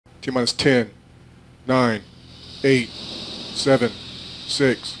T-minus 10, 9, 8, 7,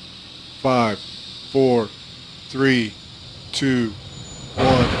 6, 5, 4, 3, 2, 1, 0.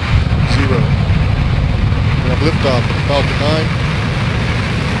 We have liftoff of Falcon 9.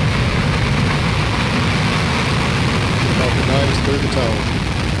 Falcon 9 has cleared the tower.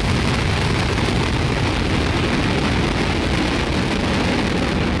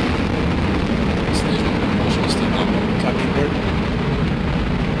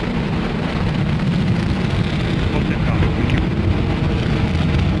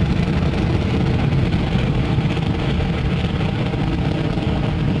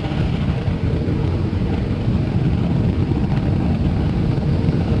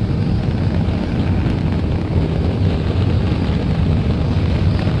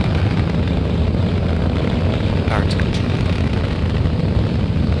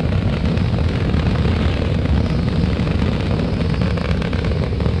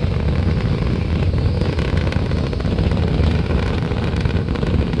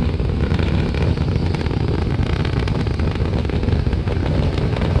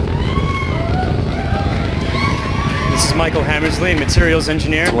 Michael Hammersley, materials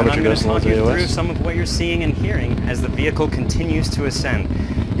engineer, and I'm going to talk you through some of what you're seeing and hearing as the vehicle continues to ascend.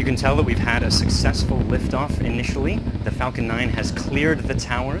 You can tell that we've had a successful liftoff initially. The Falcon 9 has cleared the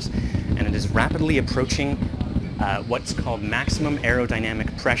towers, and it is rapidly approaching what's called maximum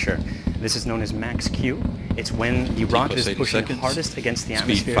aerodynamic pressure. This is known as max Q. It's when the rocket is pushing hardest against the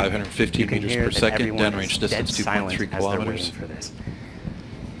atmosphere. Speed 550 meters per second, downrange distance 2.3 kilometers. For this.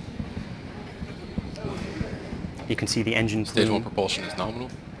 You can see the engine plume. Stage 1 propulsion is nominal.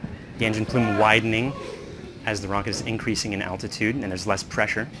 The engine plume widening as the rocket is increasing in altitude and there's less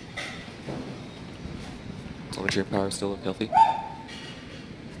pressure. Temperature power still look healthy.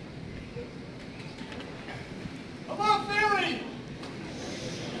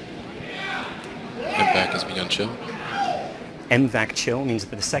 MVAC is beyond chill. MVAC chill means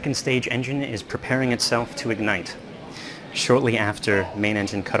that the second stage engine is preparing itself to ignite. Shortly after main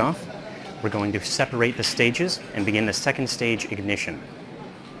engine cutoff, we're going to separate the stages and begin the second stage ignition.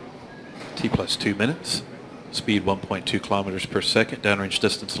 T plus 2 minutes. Speed 1.2 kilometers per second. Downrange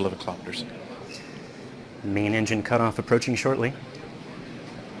distance 11 kilometers. Main engine cutoff approaching shortly.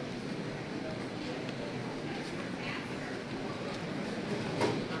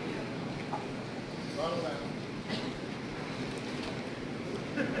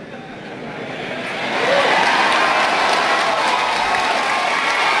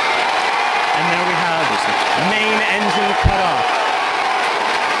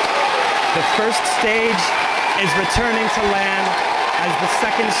 The first stage is returning to land as the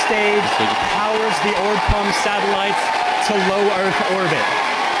second stage powers the ORBCOMM satellites to low Earth orbit.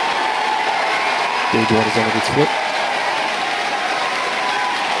 Stage 1 is on its flip.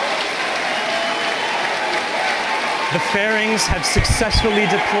 The fairings have successfully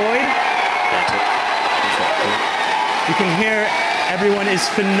deployed. You can hear everyone is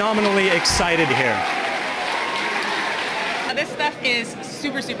phenomenally excited here. This stuff is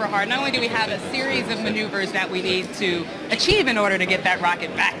super, super hard. Not only do we have a series of maneuvers that we need to achieve in order to get that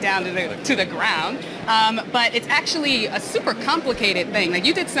rocket back down to the ground, but it's actually a super complicated thing. Like,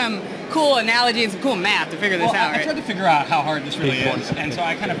 you did some cool analogies and cool math to figure this out, right? I tried to figure out how hard this really is, and so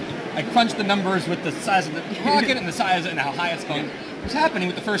I crunched the numbers with the size of the rocket and the size and how high it's going. What's happening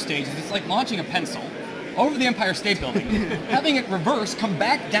with the first stage is it's like launching a pencil over the Empire State Building, having it reverse, come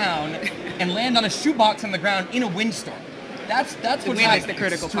back down, and land on a shoebox on the ground in a windstorm. That's what's happening. The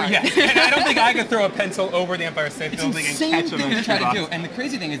critical part. Yes. And I don't think I could throw a pencil over the Empire State Building and catch it on a shoebox. To do. And the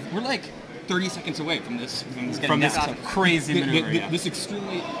crazy thing is, we're like 30 seconds away from this crazy maneuver. This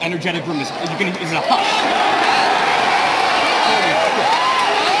extremely energetic room is a hush. Oh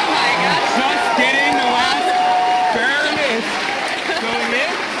my gosh! Just getting the last barrel going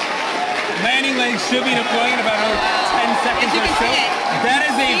in. Landing legs should be deploying in about 10 seconds or so. That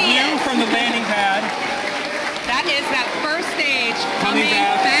is a view from the landing pad. That is that first stage coming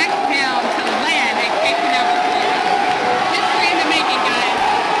back down to land at Cape Canaveral. History in the making, guys.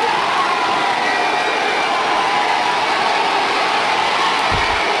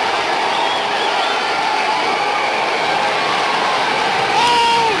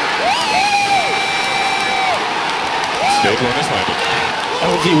 Stage 1 is landed.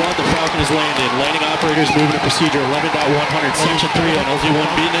 LZ1, the Falcon is landed. Landing operators moving to procedure 11.100, section 3 on LZ1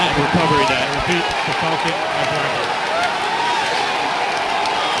 BNet and recovery net. Repeat, the Falcon has landed.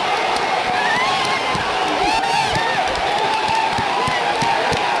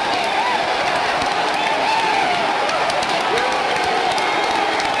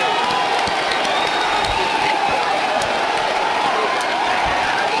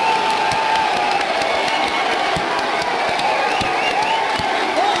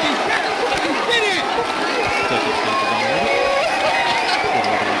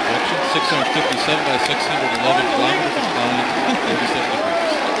 657 by 611 kilometers, inclined 37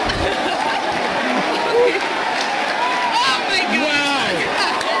 degrees.